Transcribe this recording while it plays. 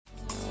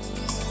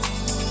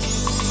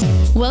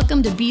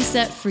Welcome to Be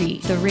Set Free,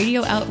 the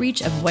radio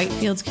outreach of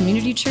Whitefields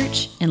Community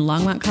Church in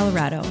Longmont,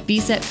 Colorado. Be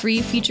Set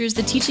Free features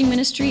the teaching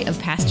ministry of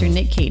Pastor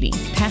Nick Cady.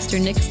 Pastor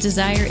Nick's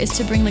desire is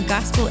to bring the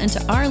gospel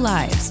into our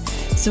lives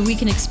so we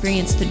can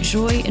experience the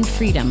joy and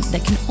freedom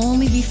that can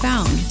only be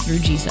found through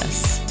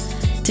Jesus.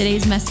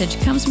 Today's message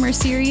comes from our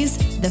series,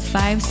 The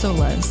Five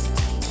Solas,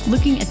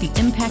 looking at the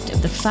impact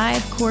of the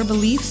 5 core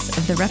beliefs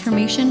of the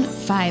Reformation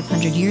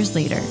 500 years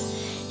later.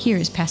 Here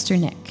is Pastor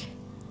Nick.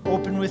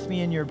 Open with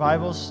me in your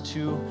Bibles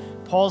to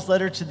Paul's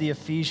letter to the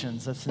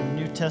Ephesians. That's in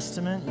the New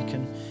Testament. You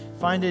can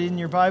find it in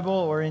your Bible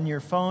or in your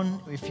phone.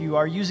 If you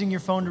are using your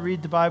phone to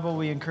read the Bible,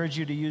 we encourage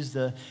you to use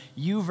the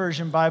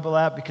YouVersion Bible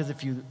app, because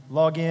if you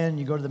log in,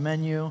 you go to the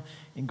menu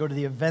and go to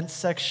the events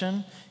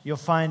section, you'll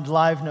find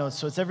live notes.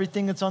 So it's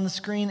everything that's on the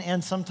screen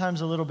and sometimes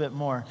a little bit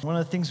more. One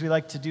of the things we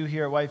like to do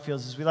here at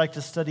Whitefields is we like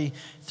to study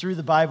through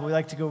the Bible. We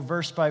like to go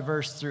verse by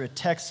verse through a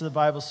text of the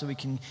Bible so we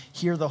can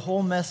hear the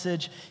whole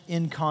message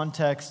in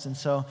context. And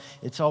so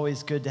it's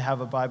always good to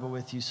have a Bible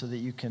with you so that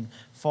you can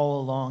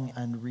follow along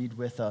and read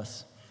with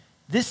us.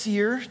 This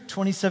year,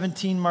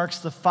 2017, marks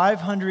the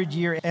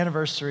 500-year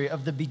anniversary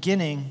of the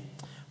beginning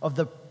of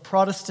the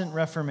Protestant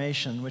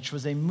Reformation, which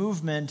was a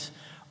movement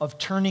of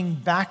turning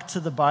back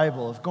to the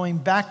Bible, of going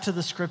back to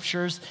the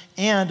Scriptures,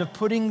 and of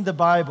putting the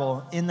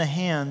Bible in the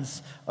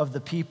hands of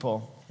the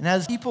people. And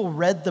as people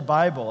read the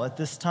Bible at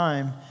this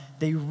time,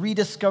 they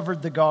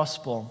rediscovered the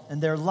gospel,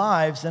 and their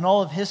lives and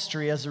all of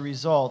history as a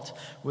result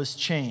was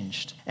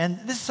changed. And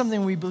this is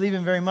something we believe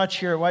in very much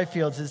here at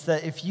Whitefields, is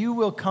that if you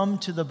will come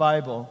to the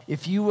Bible,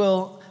 if you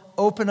will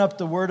open up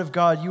the Word of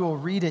God, you will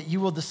read it, you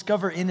will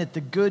discover in it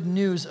the good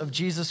news of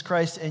Jesus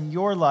Christ, and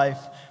your life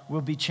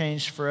will be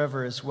changed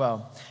forever as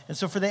well. And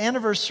so for the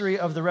anniversary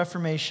of the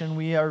Reformation,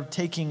 we are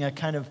taking a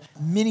kind of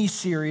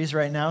mini-series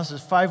right now. This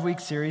is a 5-week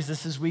series.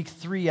 This is week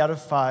 3 out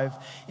of 5,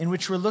 in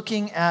which we're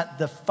looking at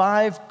the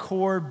 5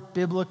 core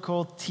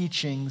biblical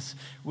teachings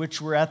which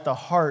were at the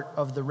heart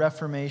of the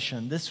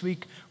Reformation. This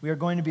week, we are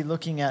going to be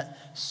looking at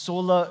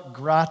sola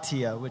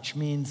gratia, which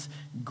means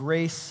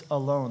grace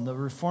alone. The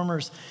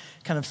Reformers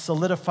kind of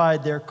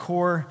solidified their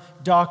core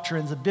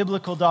doctrines, the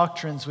biblical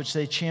doctrines, which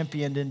they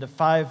championed into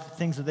 5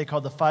 things that they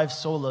called the 5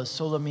 solas.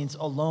 Sola means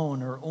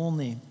alone or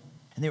only.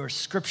 And they were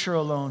Scripture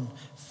alone,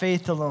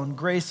 faith alone,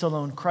 grace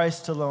alone,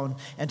 Christ alone,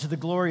 and to the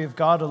glory of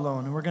God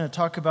alone. And we're going to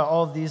talk about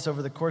all of these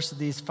over the course of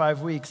these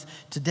 5 weeks.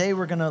 Today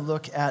we're going to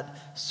look at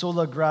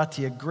sola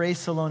gratia,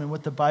 grace alone, and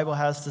what the Bible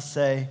has to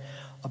say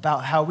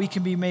about how we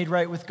can be made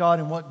right with God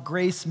and what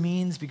grace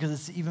means, because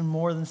it's even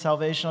more than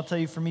salvation. I'll tell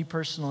you, for me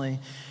personally,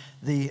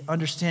 the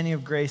understanding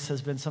of grace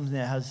has been something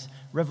that has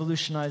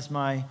revolutionized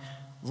my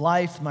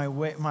life, my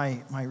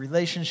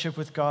relationship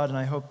with God, and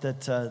I hope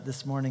that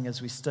this morning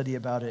as we study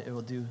about it, it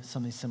will do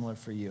something similar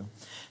for you.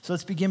 So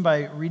let's begin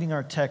by reading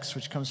our text,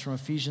 which comes from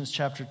Ephesians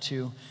chapter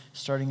 2,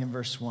 starting in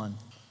verse 1.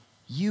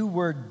 You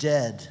were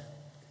dead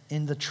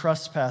in the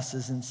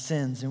trespasses and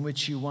sins in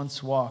which you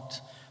once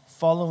walked,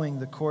 following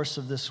the course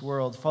of this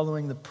world,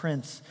 following the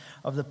prince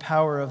of the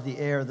power of the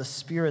air, the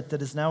spirit that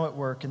is now at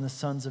work in the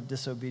sons of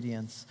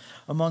disobedience,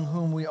 among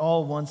whom we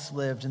all once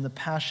lived in the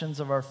passions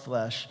of our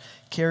flesh,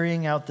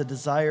 carrying out the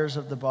desires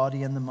of the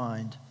body and the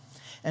mind,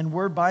 and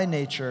were by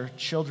nature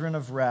children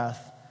of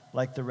wrath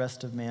like the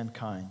rest of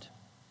mankind.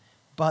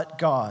 But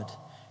God,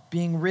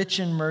 being rich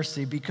in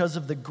mercy, because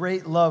of the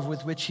great love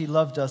with which he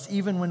loved us,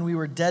 even when we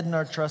were dead in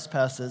our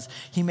trespasses,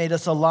 he made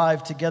us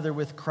alive together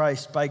with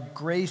Christ. By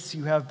grace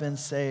you have been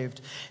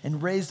saved,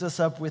 and raised us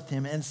up with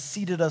him, and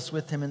seated us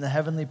with him in the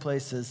heavenly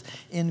places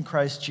in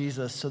Christ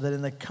Jesus, so that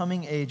in the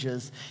coming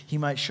ages he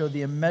might show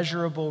the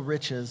immeasurable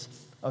riches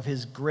of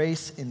his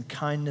grace and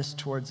kindness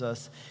towards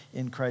us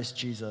in Christ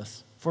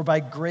Jesus. For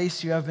by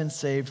grace you have been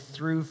saved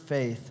through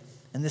faith.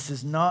 And this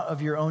is not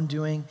of your own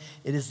doing.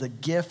 It is the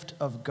gift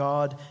of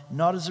God,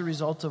 not as a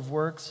result of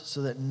works,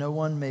 so that no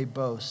one may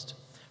boast.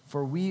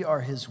 For we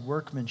are his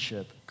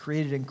workmanship,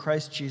 created in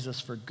Christ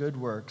Jesus for good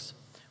works,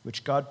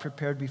 which God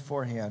prepared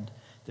beforehand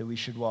that we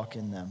should walk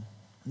in them.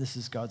 This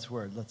is God's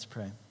word. Let's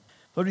pray.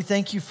 Lord, we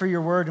thank you for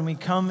your word, and we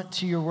come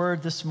to your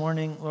word this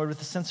morning, Lord, with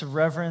a sense of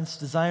reverence,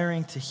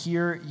 desiring to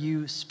hear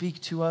you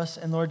speak to us,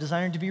 and Lord,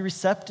 desiring to be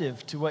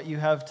receptive to what you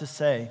have to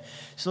say.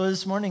 So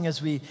this morning,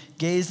 as we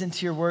gaze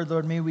into your word,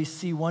 Lord, may we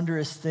see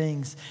wondrous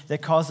things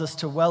that cause us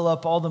to well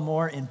up all the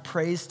more in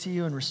praise to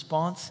you and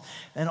response.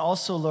 And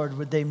also, Lord,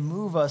 would they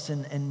move us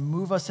and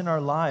move us in our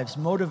lives,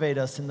 motivate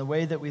us in the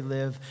way that we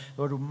live.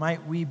 Lord,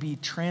 might we be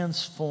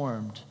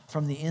transformed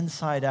from the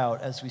inside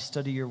out as we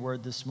study your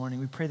word this morning.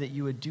 We pray that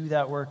you would do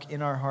that work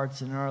in our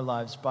hearts and in our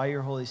lives by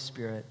your Holy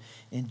Spirit.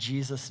 In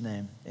Jesus'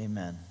 name,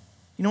 amen.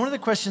 You know, one of the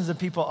questions that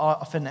people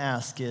often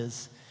ask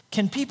is,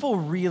 can people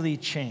really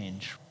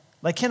change?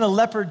 Like, can a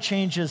leopard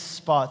change his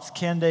spots?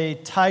 Can a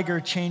tiger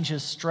change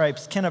his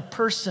stripes? Can a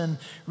person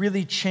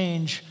really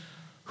change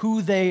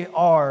who they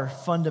are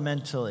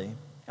fundamentally?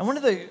 And one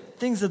of the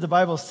things that the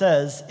Bible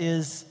says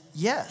is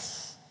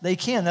yes. They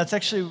can. That's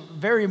actually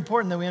very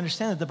important that we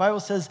understand that. The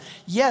Bible says,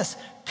 yes,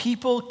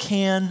 people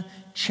can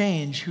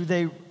change who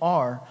they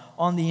are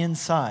on the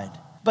inside.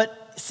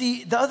 But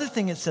see, the other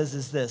thing it says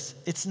is this: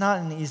 it's not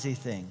an easy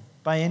thing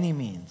by any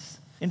means.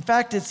 In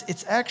fact,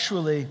 it's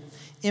actually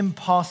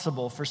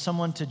impossible for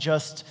someone to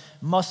just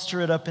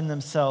muster it up in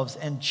themselves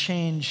and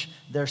change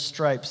their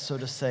stripes, so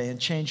to say, and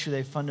change who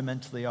they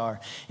fundamentally are.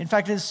 In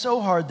fact, it is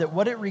so hard that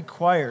what it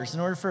requires,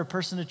 in order for a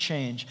person to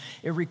change,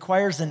 it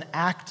requires an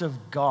act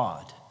of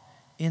God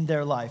in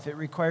their life. It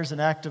requires an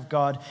act of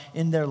God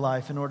in their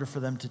life in order for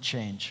them to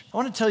change. I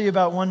want to tell you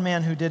about one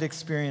man who did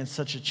experience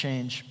such a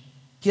change.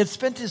 He had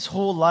spent his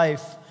whole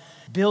life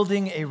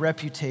building a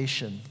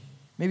reputation.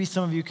 Maybe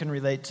some of you can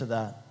relate to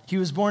that. He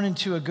was born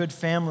into a good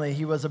family.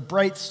 He was a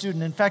bright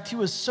student. In fact, he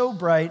was so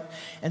bright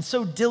and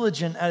so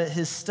diligent at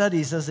his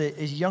studies as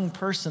a young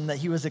person that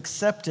he was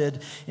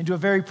accepted into a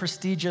very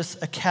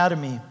prestigious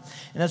academy.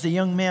 And as a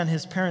young man,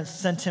 his parents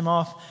sent him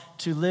off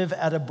to live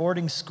at a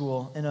boarding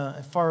school in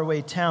a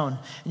faraway town.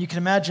 And you can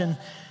imagine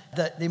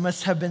that they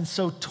must have been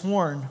so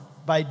torn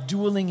by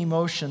dueling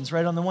emotions,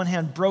 right? On the one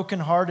hand,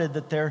 brokenhearted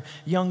that their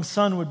young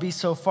son would be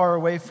so far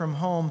away from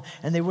home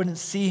and they wouldn't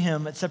see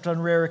him except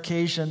on rare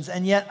occasions.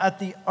 And yet,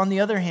 on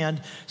the other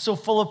hand, so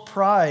full of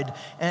pride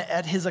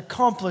at his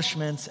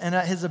accomplishments and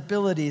at his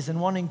abilities and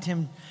wanting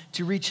him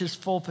to reach his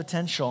full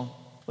potential.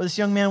 Well, this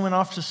young man went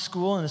off to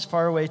school in his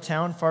faraway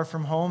town, far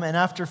from home, and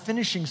after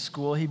finishing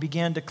school, he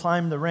began to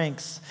climb the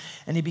ranks,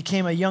 and he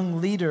became a young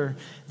leader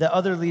that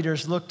other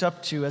leaders looked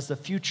up to as the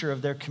future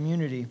of their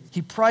community.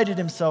 He prided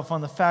himself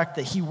on the fact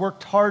that he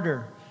worked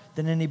harder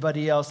than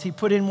anybody else. He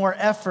put in more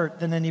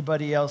effort than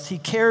anybody else. He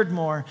cared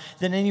more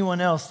than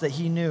anyone else that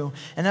he knew,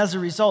 and as a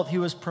result, he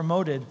was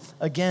promoted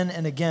again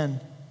and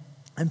again.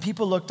 And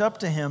people looked up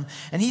to him,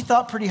 and he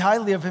thought pretty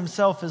highly of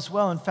himself as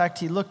well. In fact,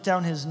 he looked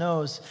down his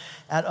nose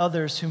at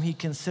others whom he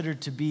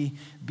considered to be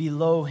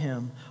below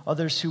him,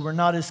 others who were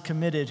not as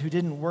committed, who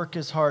didn't work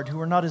as hard, who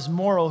were not as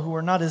moral, who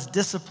were not as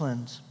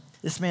disciplined.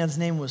 This man's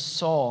name was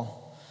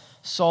Saul,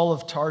 Saul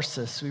of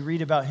Tarsus. We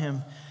read about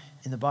him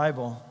in the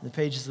Bible, the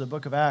pages of the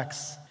book of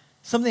Acts.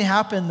 Something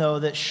happened, though,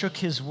 that shook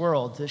his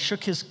world, that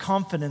shook his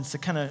confidence,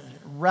 that kind of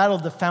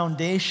rattled the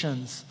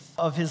foundations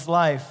of his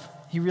life.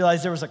 He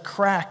realized there was a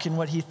crack in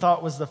what he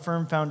thought was the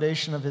firm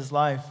foundation of his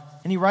life.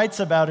 And he writes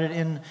about it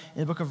in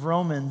the book of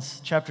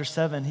Romans, chapter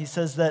 7. He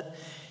says that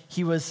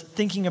he was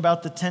thinking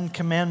about the 10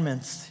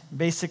 Commandments,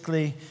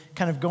 basically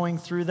kind of going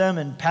through them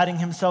and patting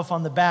himself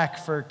on the back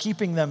for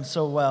keeping them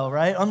so well,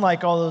 right?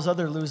 Unlike all those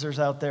other losers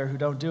out there who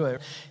don't do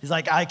it. He's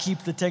like, I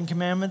keep the 10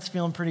 Commandments,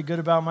 feeling pretty good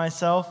about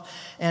myself.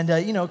 And,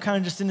 kind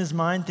of just in his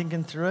mind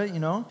thinking through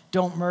it,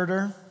 Don't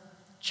murder,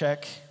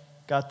 check,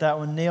 got that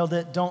one, nailed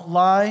it. Don't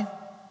lie.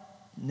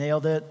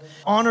 Nailed it.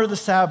 Honor the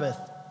Sabbath.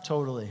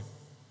 Totally.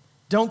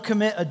 Don't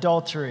commit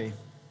adultery.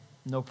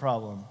 No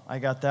problem. I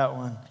got that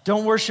one.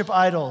 Don't worship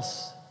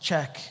idols.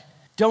 Check.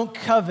 Don't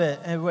covet.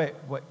 And wait,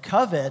 what?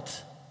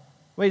 Covet?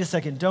 Wait a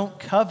second. Don't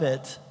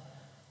covet.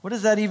 What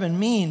does that even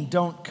mean?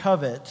 Don't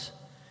covet.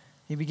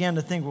 He began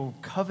to think, well,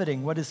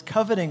 coveting. What is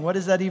coveting? What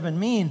does that even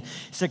mean? He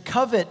said,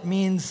 covet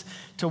means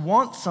to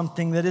want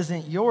something that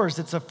isn't yours.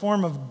 It's a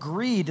form of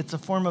greed. It's a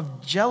form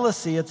of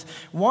jealousy. It's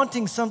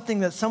wanting something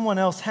that someone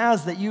else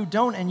has that you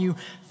don't, and you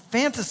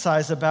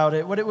fantasize about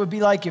it, what it would be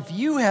like if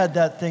you had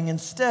that thing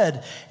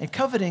instead. And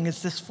coveting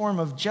is this form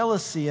of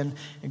jealousy and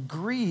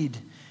greed.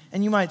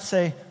 And you might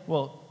say,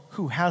 well,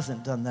 who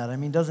hasn't done that? I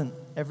mean, doesn't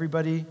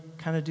everybody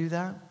kind of do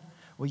that?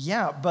 Well,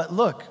 yeah, but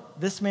look,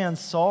 this man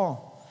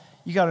Saul,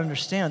 you got to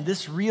understand,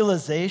 this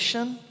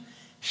realization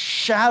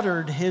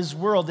shattered his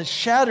world. It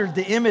shattered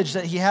the image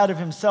that he had of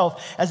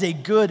himself as a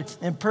good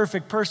and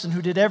perfect person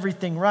who did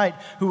everything right,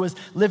 who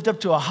lived up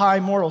to a high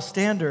moral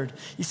standard.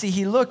 You see,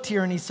 he looked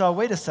here and he saw,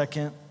 wait a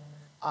second,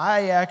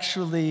 I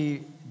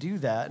actually do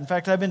that. In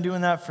fact, I've been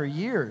doing that for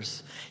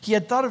years. He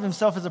had thought of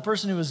himself as a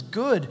person who was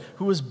good,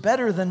 who was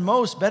better than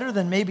most, better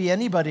than maybe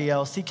anybody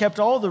else. He kept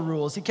all the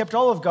rules. He kept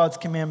all of God's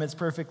commandments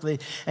perfectly.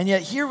 And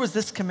yet here was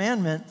this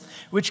commandment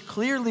which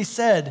clearly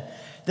said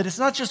that it's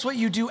not just what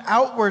you do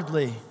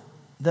outwardly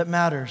that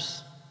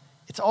matters.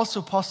 It's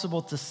also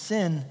possible to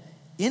sin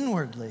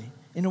inwardly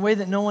in a way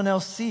that no one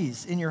else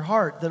sees, in your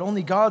heart, that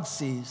only God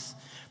sees,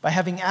 by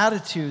having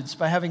attitudes,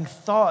 by having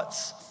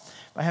thoughts,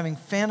 by having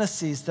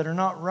fantasies that are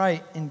not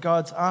right in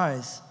God's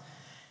eyes.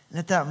 And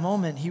at that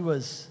moment, he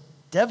was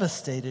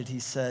devastated, he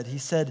said. He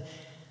said,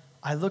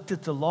 I looked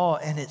at the law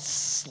and it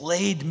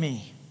slayed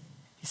me.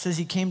 He says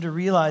he came to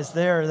realize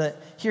there that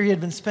here he had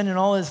been spending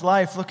all his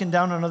life looking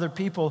down on other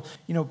people,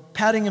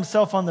 patting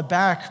himself on the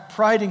back,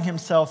 priding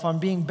himself on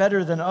being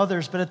better than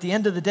others. But at the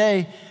end of the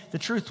day, the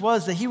truth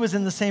was that he was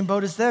in the same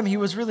boat as them. He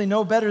was really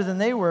no better than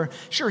they were.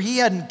 Sure, he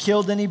hadn't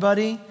killed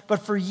anybody,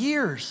 but for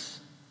years,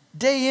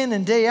 day in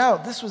and day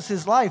out, this was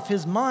his life.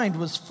 His mind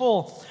was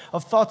full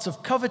of thoughts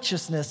of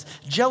covetousness,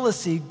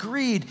 jealousy,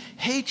 greed,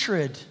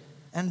 hatred,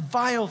 and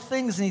vile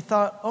things. And he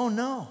thought, oh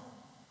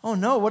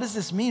no, what does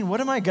this mean?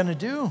 What am I going to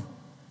do?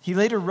 He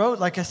later wrote,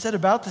 like I said,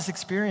 about this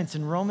experience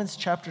in Romans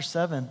chapter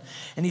 7.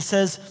 And he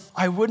says,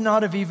 I would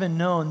not have even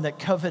known that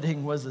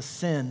coveting was a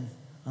sin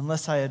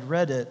unless I had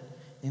read it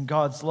in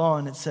God's law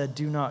and it said,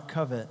 do not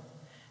covet.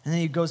 And then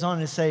he goes on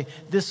to say,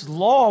 this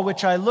law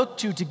which I look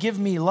to give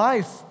me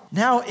life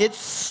Now it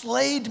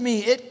slayed me,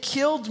 it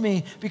killed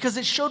me, because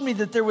it showed me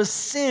that there was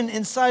sin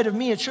inside of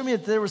me. It showed me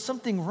that there was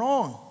something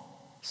wrong.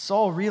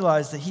 Saul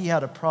realized that he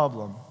had a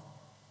problem.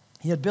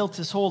 He had built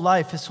his whole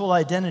life, his whole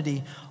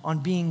identity on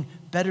being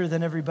better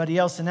than everybody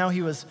else, and now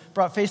he was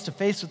brought face to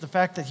face with the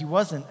fact that he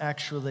wasn't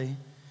actually.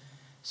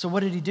 So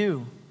what did he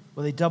do?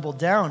 Well, he doubled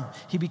down.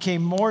 He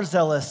became more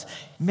zealous.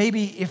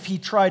 Maybe if he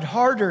tried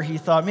harder, he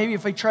thought,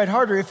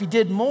 if he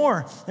did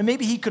more, and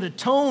maybe he could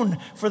atone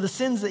for the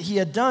sins that he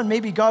had done,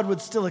 maybe God would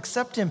still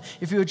accept him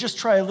if he would just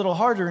try a little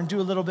harder and do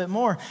a little bit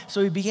more.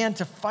 So he began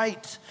to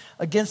fight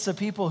against the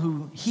people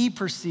who he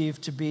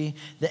perceived to be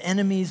the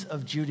enemies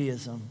of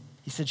Judaism.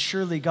 He said,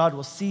 surely God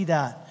will see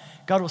that.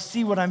 God will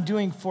see what I'm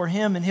doing for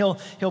him, and he'll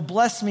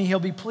bless me. He'll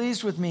be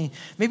pleased with me.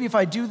 Maybe if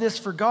I do this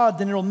for God,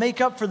 then it'll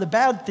make up for the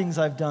bad things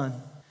I've done.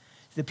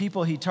 The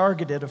people he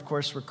targeted, of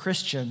course, were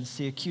Christians.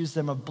 He accused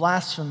them of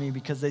blasphemy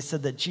because they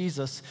said that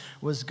Jesus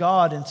was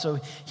God. And so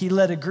he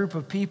led a group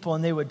of people,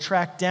 and they would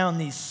track down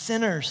these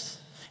sinners,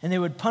 and they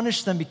would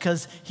punish them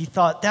because he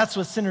thought that's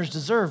what sinners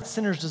deserve.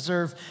 Sinners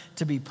deserve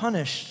to be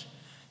punished.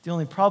 The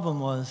only problem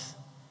was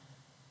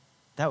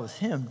that was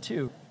him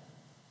too.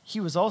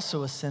 He was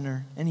also a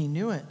sinner, and he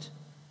knew it.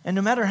 And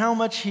no matter how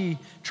much he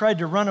tried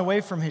to run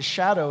away from his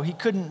shadow, he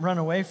couldn't run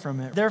away from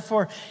it.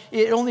 Therefore,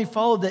 it only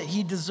followed that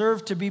he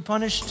deserved to be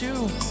punished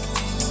too.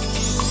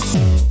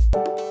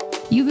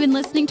 You've been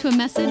listening to a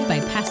message by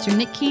Pastor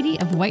Nick Cady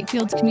of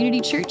Whitefields Community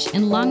Church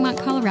in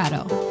Longmont,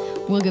 Colorado.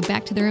 We'll get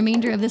back to the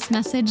remainder of this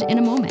message in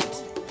a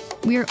moment.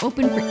 We are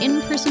open for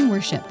in-person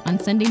worship on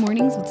Sunday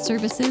mornings with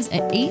services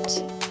at 8,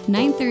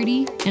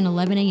 9:30, and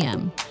 11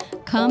 a.m.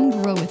 Come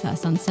grow with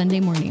us on Sunday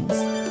mornings,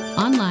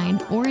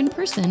 online or in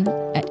person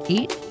at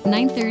 8,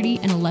 9:30,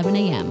 and 11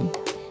 a.m.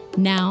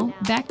 Now,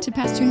 back to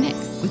Pastor Nick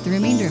with the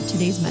remainder of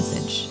today's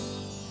message.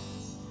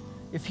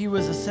 If he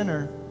was a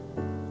sinner,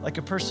 like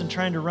a person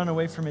trying to run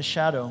away from his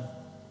shadow,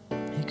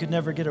 he could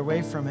never get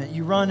away from it.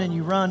 You run and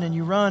you run and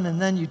you run,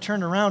 and then you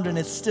turn around and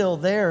it's still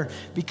there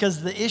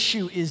because the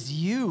issue is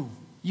you.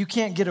 You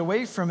can't get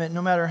away from it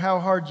no matter how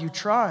hard you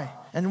try.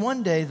 And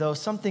one day, though,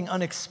 something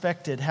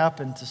unexpected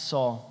happened to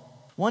Saul.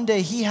 One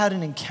day he had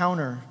an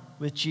encounter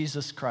with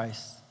Jesus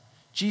Christ.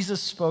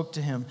 Jesus spoke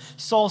to him.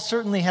 Saul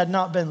certainly had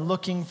not been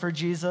looking for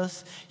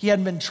Jesus. He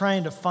hadn't been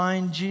trying to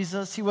find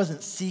Jesus. He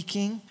wasn't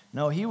seeking.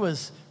 No, he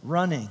was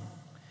running.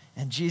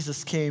 And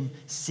Jesus came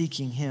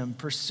seeking him,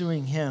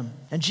 pursuing him.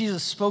 And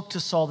Jesus spoke to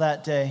Saul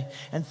that day.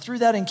 And through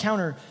that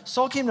encounter,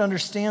 Saul came to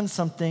understand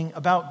something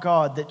about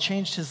God that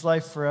changed his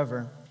life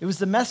forever. It was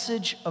the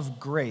message of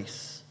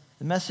grace.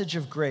 The message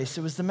of grace.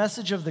 It was the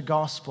message of the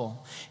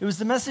gospel. It was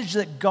the message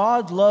that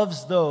God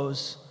loves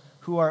those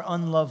who are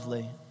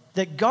unlovely.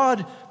 That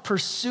God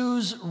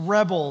pursues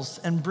rebels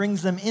and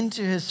brings them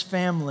into his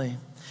family.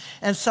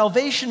 And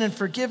salvation and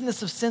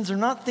forgiveness of sins are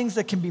not things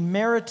that can be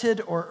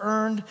merited or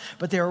earned,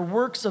 but they are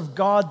works of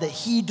God that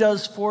he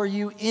does for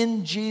you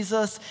in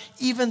Jesus,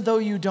 even though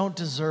you don't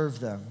deserve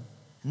them.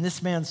 And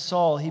this man,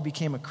 Saul, he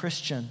became a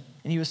Christian.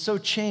 And he was so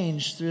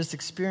changed through this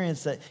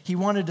experience that he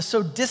wanted to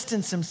so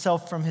distance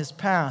himself from his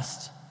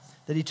past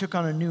that he took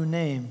on a new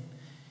name.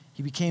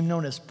 He became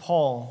known as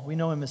Paul. We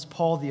know him as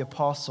Paul the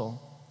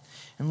Apostle.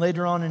 And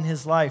later on in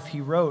his life, he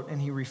wrote and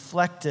he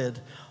reflected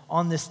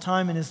on this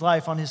time in his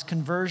life, on his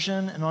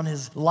conversion and on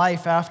his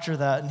life after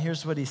that. And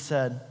here's what he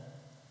said.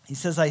 He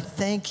says, I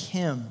thank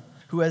him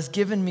who has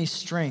given me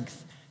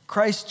strength,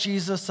 Christ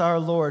Jesus our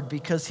Lord,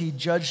 because he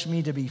judged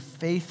me to be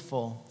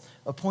faithful,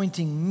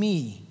 appointing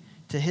me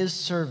to his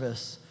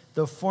service,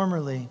 though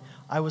formerly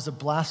I was a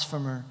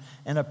blasphemer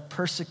and a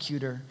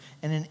persecutor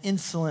and an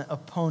insolent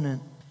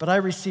opponent. But I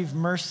received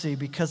mercy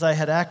because I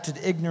had acted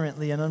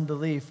ignorantly in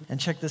unbelief. And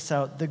check this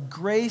out. The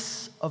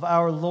grace of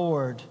our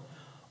Lord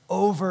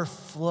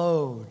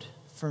overflowed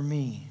for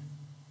me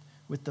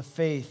with the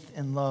faith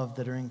and love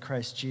that are in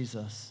Christ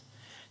Jesus.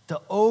 The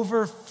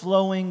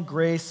overflowing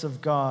grace of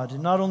God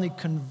not only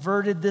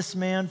converted this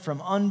man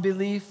from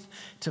unbelief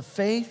to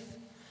faith,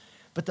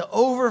 but the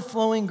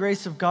overflowing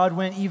grace of God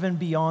went even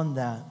beyond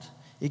that.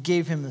 It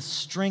gave him the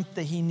strength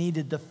that he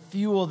needed, the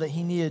fuel that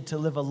he needed to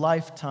live a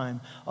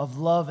lifetime of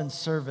love and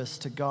service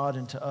to God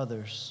and to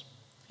others.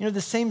 You know,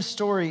 the same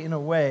story, in a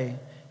way,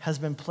 has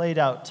been played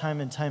out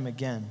time and time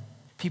again.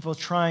 People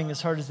trying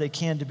as hard as they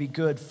can to be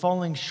good,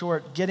 falling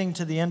short, getting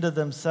to the end of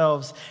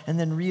themselves, and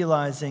then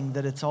realizing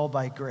that it's all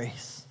by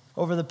grace.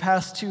 Over the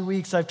past 2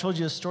 weeks, I've told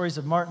you the stories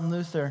of Martin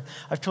Luther.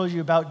 I've told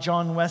you about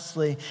John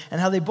Wesley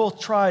and how they both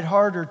tried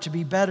harder to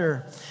be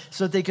better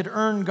so that they could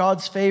earn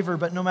God's favor.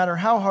 But no matter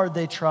how hard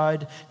they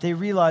tried, they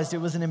realized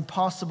it was an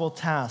impossible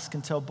task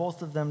until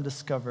both of them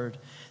discovered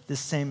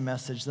this same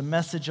message, the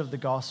message of the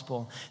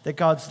gospel, that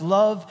God's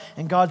love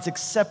and God's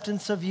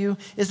acceptance of you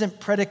isn't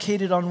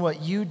predicated on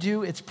what you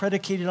do. It's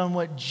predicated on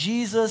what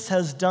Jesus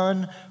has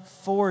done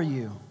for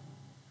you.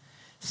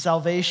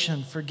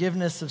 Salvation,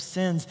 forgiveness of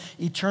sins,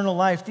 eternal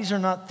life. These are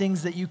not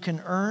things that you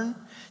can earn.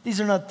 These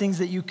are not things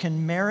that you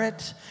can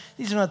merit.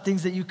 These are not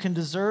things that you can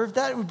deserve.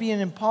 That would be an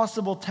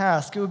impossible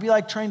task. It would be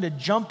like trying to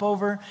jump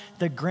over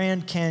the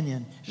Grand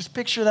Canyon. Just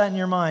picture that in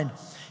your mind.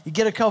 You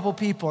get a couple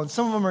people, and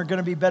some of them are going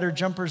to be better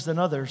jumpers than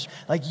others.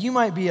 Like, you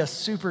might be a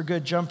super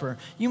good jumper.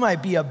 You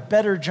might be a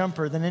better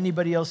jumper than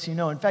anybody else you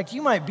know. In fact,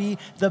 you might be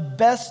the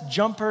best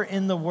jumper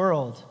in the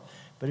world.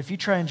 But if you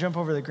try and jump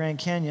over the Grand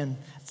Canyon,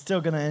 it's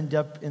still going to end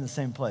up in the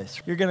same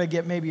place. You're going to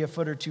get maybe a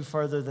foot or two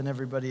farther than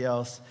everybody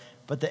else,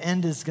 but the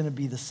end is going to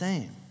be the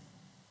same.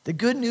 The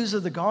good news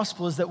of the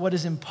gospel is that what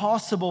is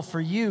impossible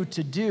for you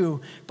to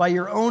do by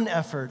your own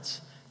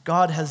efforts,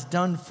 God has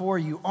done for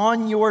you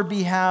on your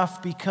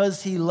behalf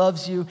because he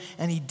loves you,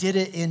 and he did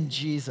it in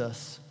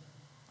Jesus.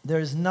 There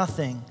is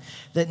nothing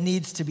that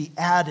needs to be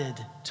added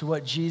to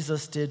what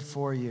Jesus did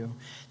for you.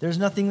 There's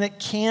nothing that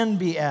can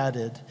be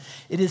added.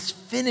 It is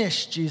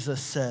finished,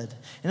 Jesus said.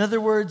 In other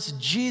words,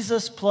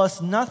 Jesus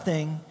plus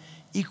nothing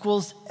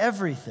equals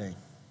everything.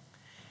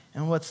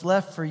 And what's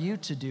left for you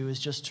to do is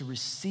just to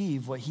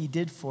receive what he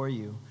did for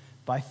you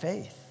by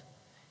faith.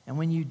 And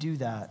when you do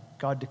that,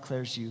 God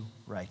declares you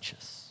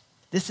righteous.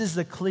 This is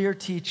the clear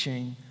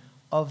teaching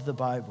of the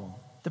Bible.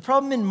 The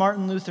problem in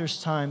Martin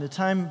Luther's time, the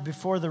time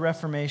before the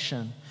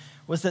Reformation,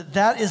 was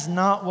that is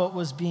not what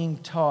was being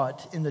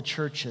taught in the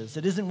churches.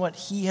 It isn't what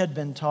he had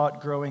been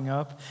taught growing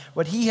up,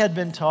 what he had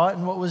been taught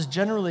and what was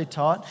generally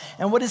taught,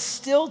 and what is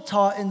still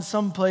taught in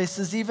some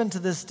places even to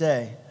this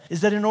day,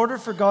 is that in order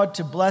for God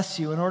to bless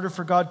you, in order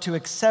for God to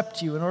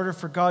accept you, in order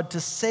for God to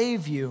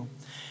save you,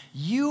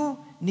 you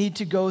need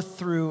to go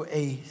through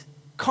a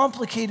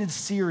complicated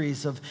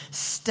series of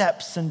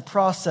steps and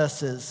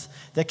processes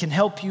that can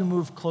help you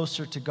move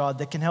closer to God,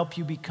 that can help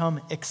you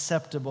become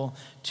acceptable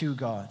to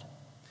God.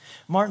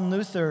 Martin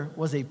Luther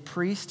was a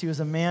priest. He was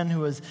a man who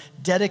was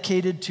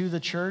dedicated to the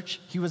church.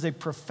 He was a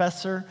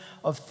professor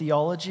of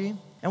theology.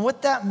 And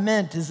what that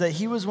meant is that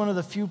he was one of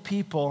the few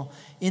people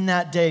in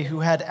that day who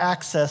had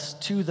access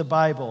to the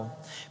Bible.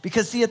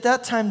 Because, see, at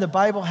that time, the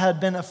Bible had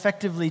been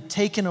effectively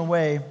taken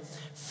away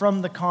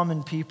from the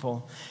common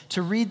people.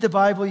 To read the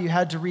Bible, you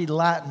had to read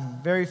Latin.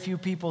 Very few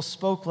people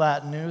spoke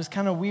Latin. And it was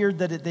kind of weird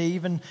that they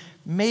even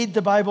made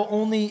the Bible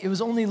it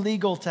was only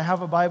legal to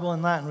have a Bible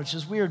in Latin, which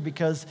is weird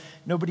because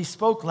nobody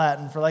spoke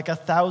Latin for like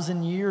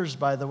 1,000 years,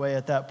 by the way,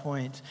 at that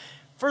point.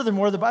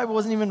 Furthermore, the Bible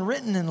wasn't even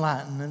written in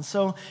Latin. And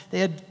so they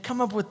had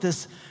come up with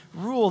this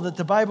rule that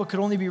the Bible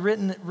could only be read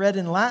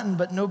in Latin,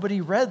 but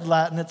nobody read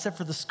Latin except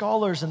for the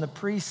scholars and the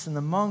priests and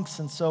the monks.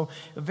 And so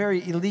a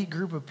very elite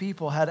group of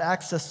people had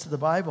access to the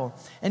Bible.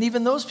 And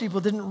even those people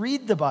didn't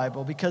read the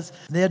Bible because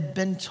they had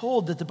been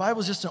told that the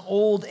Bible is just an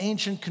old,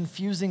 ancient,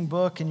 confusing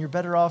book, and you're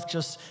better off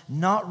just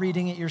not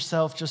reading it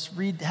yourself. Just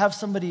have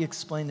somebody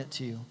explain it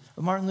to you.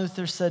 But Martin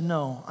Luther said,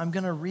 no, I'm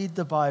going to read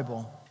the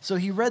Bible. So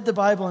he read the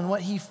Bible, and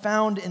what he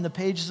found in the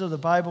pages of the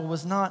Bible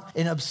was not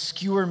an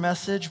obscure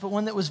message, but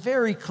one that was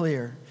very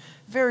clear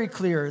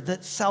that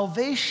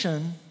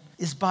salvation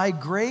is by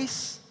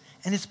grace,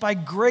 and it's by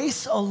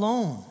grace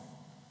alone.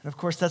 And of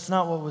course, that's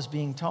not what was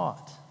being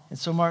taught. And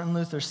so Martin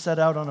Luther set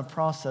out on a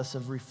process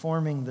of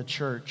reforming the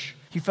church.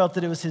 He felt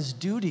that it was his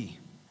duty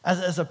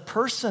as a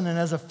person and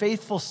as a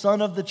faithful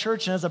son of the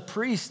church and as a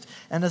priest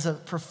and as a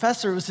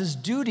professor, it was his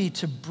duty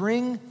to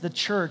bring the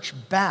church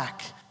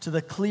back to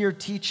the clear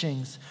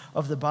teachings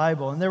of the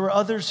Bible. And there were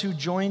others who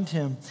joined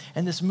him,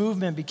 and this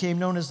movement became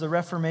known as the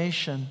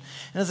Reformation.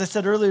 And as I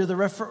said earlier, the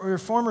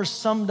Reformers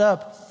summed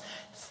up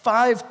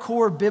 5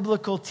 core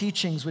biblical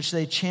teachings which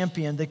they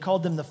championed. They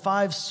called them the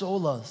 5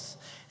 solas.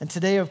 And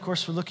today, of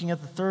course, we're looking at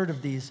the third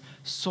of these,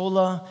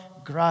 sola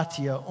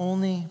gratia,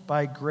 only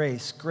by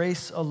grace,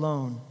 grace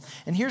alone.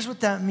 And here's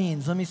what that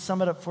means. Let me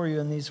sum it up for you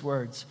in these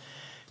words.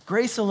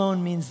 Grace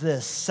alone means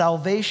this: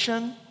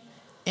 salvation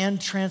and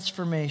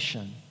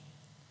transformation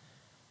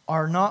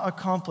are not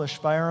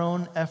accomplished by our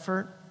own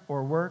effort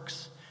or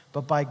works,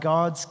 but by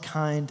God's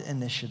kind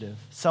initiative.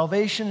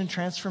 Salvation and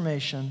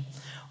transformation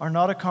are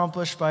not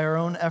accomplished by our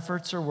own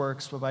efforts or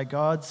works, but by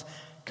God's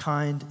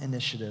kind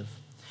initiative.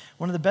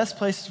 One of the best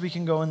places we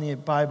can go in the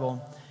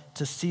Bible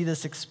to see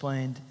this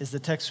explained is the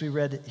text we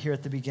read here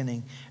at the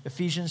beginning,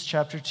 Ephesians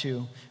chapter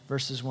 2,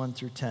 verses 1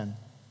 through 10.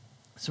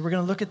 So we're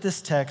going to look at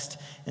this text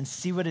and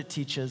see what it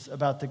teaches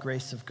about the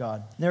grace of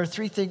God. There are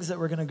 3 things that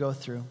we're going to go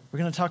through. We're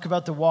going to talk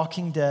about the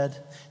walking dead,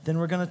 then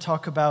we're going to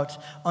talk about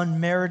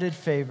unmerited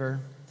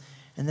favor,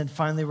 and then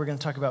finally we're going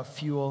to talk about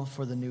fuel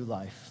for the new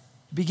life.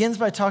 It begins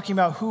by talking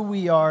about who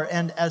we are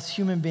and as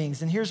human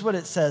beings. And here's what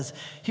it says.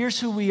 Here's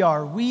who we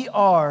are. We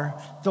are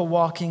the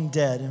walking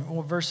dead,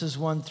 in verses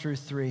 1 through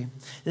 3.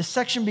 This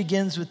section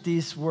begins with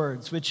these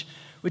words, which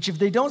if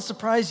they don't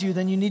surprise you,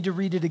 then you need to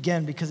read it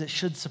again because it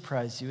should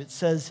surprise you. It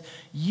says,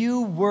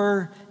 you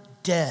were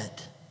dead.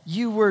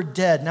 You were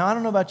dead. Now, I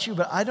don't know about you,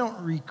 but I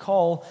don't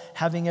recall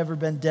having ever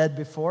been dead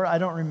before. I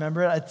don't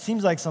remember it. It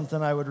seems like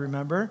something I would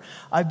remember.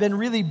 I've been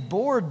really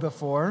bored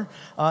before,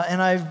 but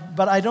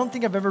I don't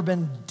think I've ever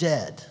been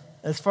dead,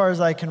 as far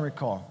as I can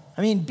recall.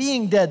 I mean,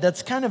 being dead,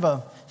 that's kind of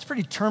it's a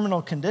pretty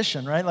terminal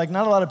condition, right? Like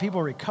not a lot of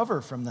people recover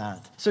from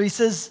that. So he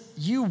says,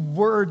 you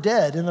were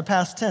dead in the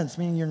past tense,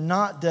 meaning you're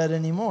not dead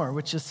anymore,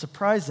 which is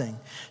surprising.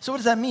 So what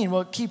does that mean?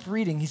 Well, keep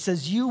reading. He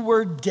says, you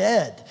were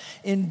dead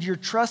in your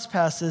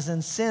trespasses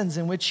and sins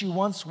in which you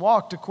once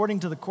walked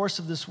according to the course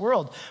of this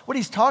world. What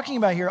he's talking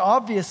about here,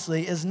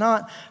 obviously, is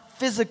not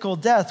physical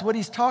death. What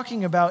he's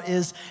talking about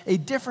is a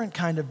different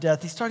kind of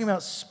death. He's talking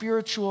about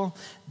spiritual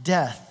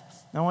death.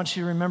 Now, I want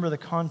you to remember the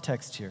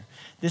context here.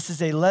 This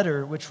is a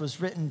letter which was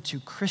written to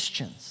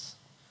Christians.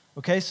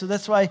 Okay, so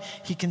that's why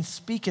he can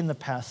speak in the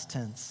past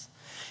tense.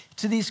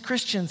 To these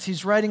Christians,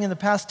 he's writing in the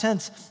past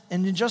tense,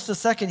 and in just a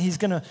second, he's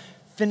going to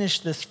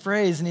finish this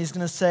phrase, and he's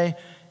going to say,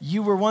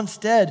 you were once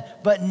dead,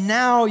 but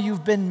now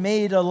you've been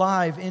made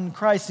alive in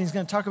Christ. And he's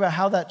going to talk about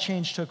how that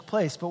change took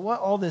place. But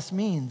what all this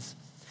means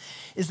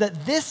is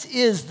that this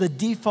is the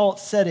default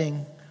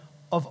setting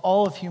of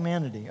all of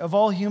humanity, of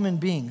all human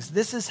beings.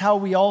 This is how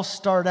we all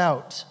start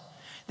out.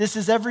 This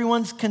is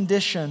everyone's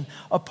condition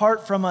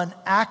apart from an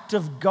act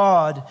of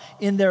God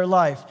in their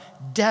life.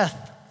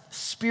 Death,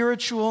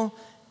 spiritual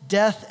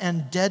death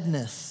and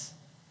deadness.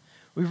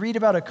 We read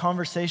about a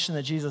conversation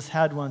that Jesus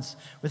had once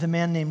with a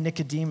man named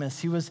Nicodemus.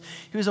 He was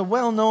a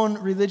well-known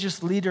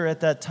religious leader at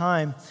that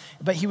time,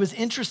 but he was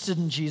interested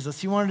in Jesus.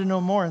 He wanted to know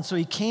more, and so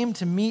he came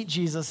to meet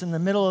Jesus in the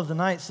middle of the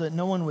night so that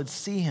no one would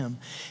see him.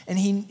 And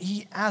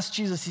he asked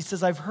Jesus, he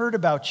says, I've heard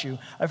about you.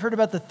 I've heard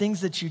about the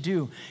things that you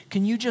do.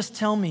 Can you just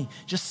tell me,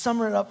 just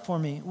sum it up for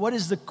me? What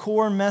is the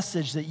core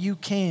message that you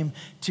came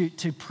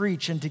to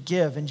preach and to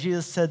give? And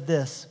Jesus said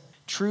this,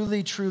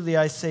 truly, truly,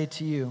 I say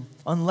to you,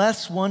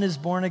 unless one is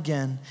born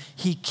again,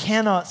 he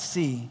cannot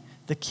see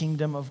the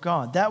kingdom of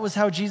God. That was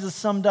how Jesus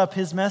summed up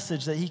his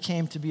message that he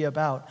came to be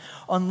about.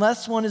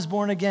 Unless one is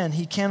born again,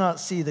 he cannot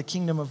see the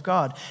kingdom of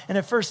God. And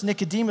at first,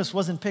 Nicodemus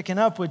wasn't picking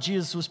up what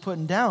Jesus was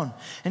putting down.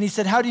 And he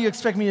said, how do you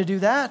expect me to do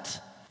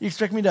that? You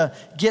expect me to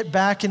get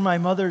back in my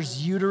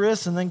mother's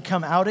uterus and then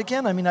come out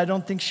again? I mean, I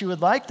don't think she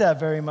would like that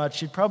very much.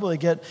 She'd probably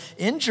get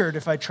injured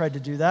if I tried to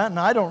do that, and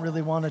I don't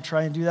really want to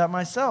try and do that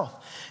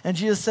myself. And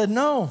Jesus said,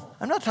 no,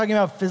 I'm not talking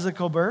about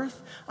physical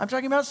birth. I'm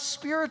talking about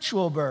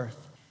spiritual birth.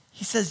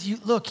 He says,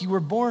 look, you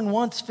were born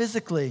once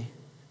physically,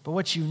 but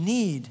what you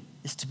need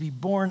is to be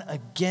born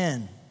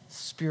again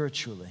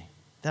spiritually.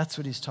 That's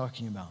what he's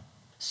talking about.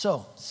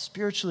 So,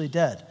 spiritually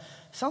dead.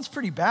 Sounds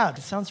pretty bad.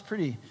 It sounds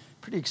pretty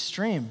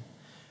extreme.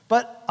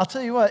 But I'll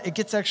tell you what, it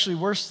gets actually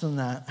worse than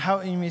that.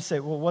 How you may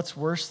say, well, what's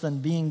worse than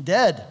being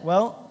dead?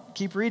 Well,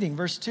 keep reading,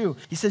 verse 2.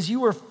 He says,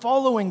 you were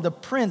following the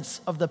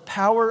prince of the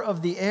power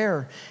of the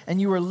air, and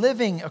you were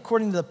living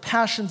according to the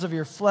passions of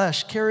your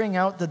flesh, carrying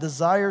out the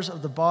desires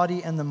of the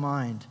body and the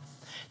mind.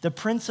 The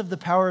prince of the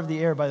power of the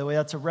air, by the way,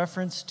 that's a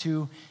reference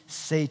to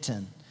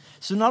Satan.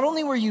 So not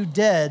only were you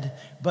dead,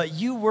 but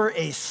you were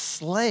a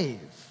slave.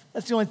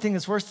 That's the only thing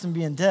that's worse than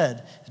being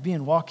dead, is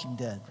being walking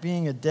dead,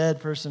 being a dead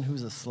person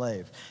who's a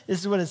slave.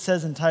 This is what it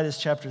says in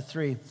Titus chapter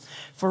 3.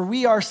 For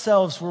we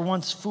ourselves were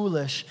once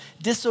foolish,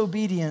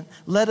 disobedient,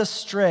 led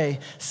astray,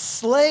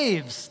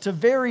 slaves to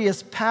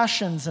various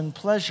passions and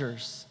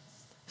pleasures.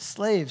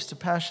 Slaves to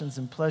passions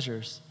and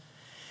pleasures.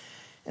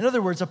 In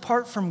other words,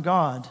 apart from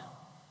God,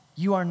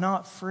 you are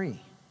not free.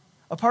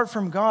 Apart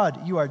from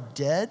God, you are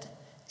dead.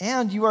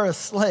 And you are a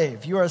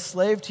slave. You are a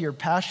slave to your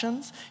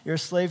passions. You're a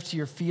slave to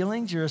your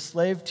feelings. You're a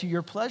slave to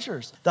your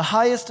pleasures. The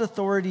highest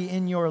authority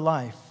in your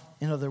life,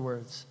 in other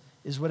words,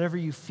 is whatever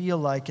you feel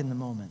like in the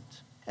moment.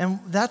 And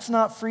that's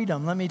not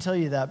freedom, let me tell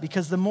you that,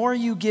 because the more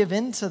you give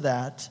into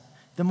that,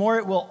 the more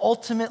it will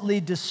ultimately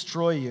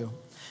destroy you.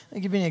 Let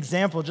me give you an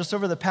example. Just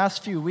over the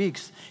past few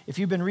weeks, if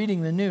you've been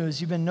reading the news,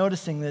 you've been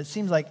noticing that it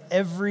seems like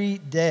every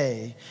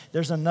day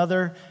there's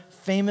another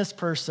famous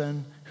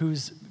person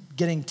who's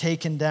getting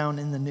taken down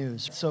in the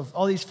news. So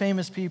all these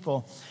famous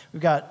people,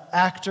 we've got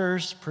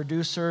actors,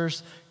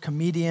 producers,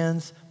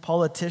 comedians,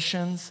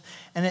 politicians,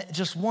 and it,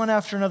 just one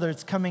after another,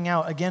 it's coming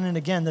out again and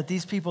again that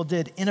these people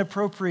did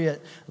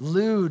inappropriate,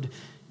 lewd,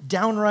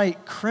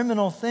 downright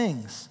criminal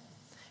things.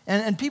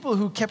 And people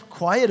who kept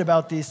quiet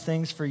about these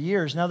things for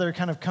years, now they're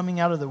kind of coming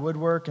out of the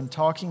woodwork and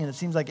talking, and it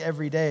seems like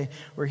every day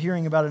we're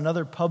hearing about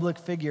another public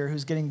figure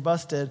who's getting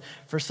busted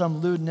for some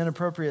lewd and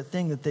inappropriate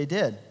thing that they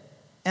did.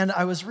 And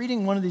I was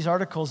reading one of these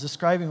articles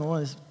describing what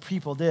one of these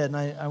people did, and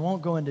I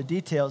won't go into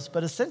details,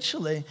 but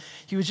essentially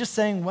he was just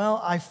saying,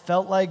 well, I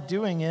felt like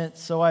doing it,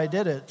 so I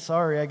did it.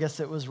 Sorry, I guess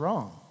it was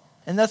wrong.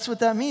 And that's what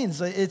that means.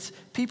 It's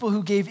people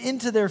who gave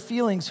into their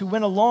feelings, who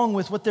went along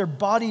with what their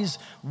bodies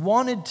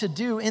wanted to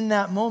do in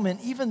that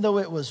moment, even though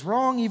it was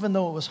wrong, even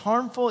though it was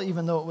harmful,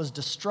 even though it was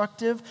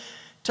destructive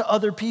to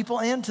other people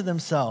and to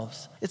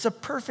themselves. It's a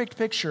perfect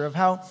picture of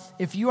how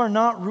if you are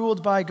not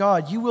ruled by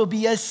God, you will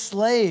be a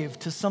slave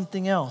to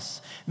something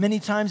else.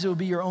 Many times it will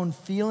be your own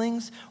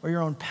feelings or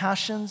your own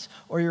passions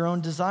or your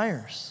own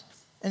desires.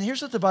 And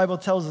here's what the Bible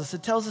tells us.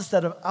 It tells us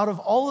that out of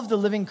all of the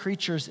living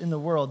creatures in the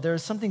world, there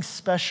is something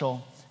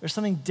special, there's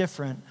something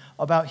different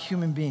about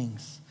human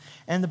beings.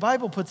 And the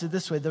Bible puts it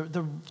this way,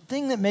 the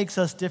thing that makes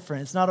us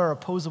different, it's not our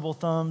opposable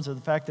thumbs or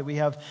the fact that we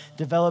have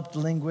developed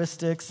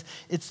linguistics.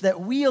 It's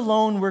that we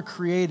alone were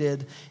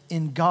created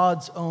in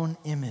God's own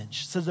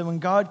image. So that when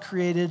God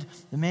created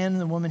the man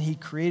and the woman, he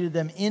created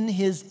them in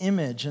his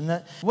image. And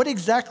that what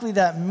exactly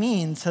that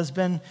means has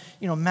been,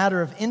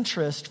 matter of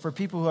interest for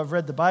people who have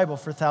read the Bible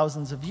for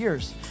thousands of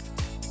years.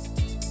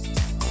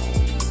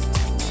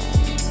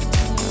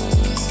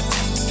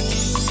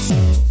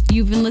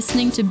 You've been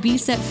listening to Be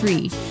Set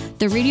Free,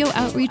 the radio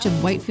outreach of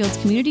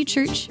Whitefields Community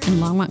Church in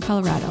Longmont,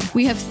 Colorado.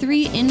 We have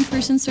 3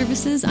 in-person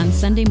services on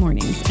Sunday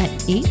mornings at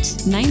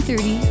 8,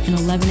 9:30, and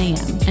 11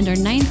 a.m. And our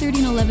 9:30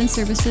 and 11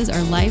 services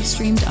are live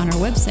streamed on our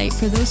website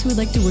for those who would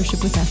like to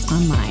worship with us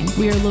online.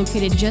 We are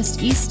located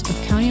just east of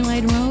County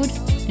Line Road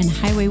and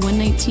Highway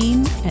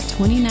 119 at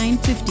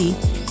 2950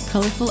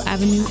 Colorful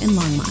Avenue in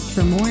Longmont.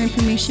 For more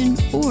information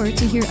or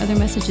to hear other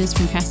messages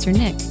from Pastor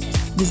Nick,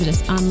 visit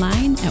us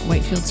online at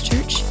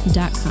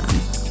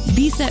whitefieldschurch.com.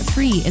 Be Set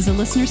Free is a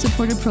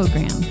listener-supported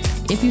program.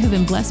 If you have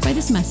been blessed by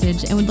this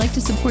message and would like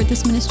to support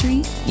this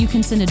ministry, you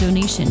can send a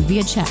donation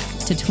via check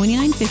to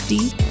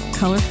 2950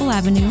 Colorful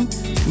Avenue,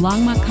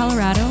 Longmont,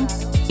 Colorado,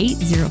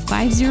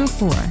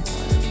 80504,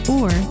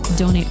 or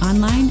donate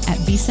online at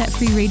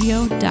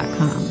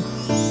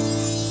besetfreeradio.com.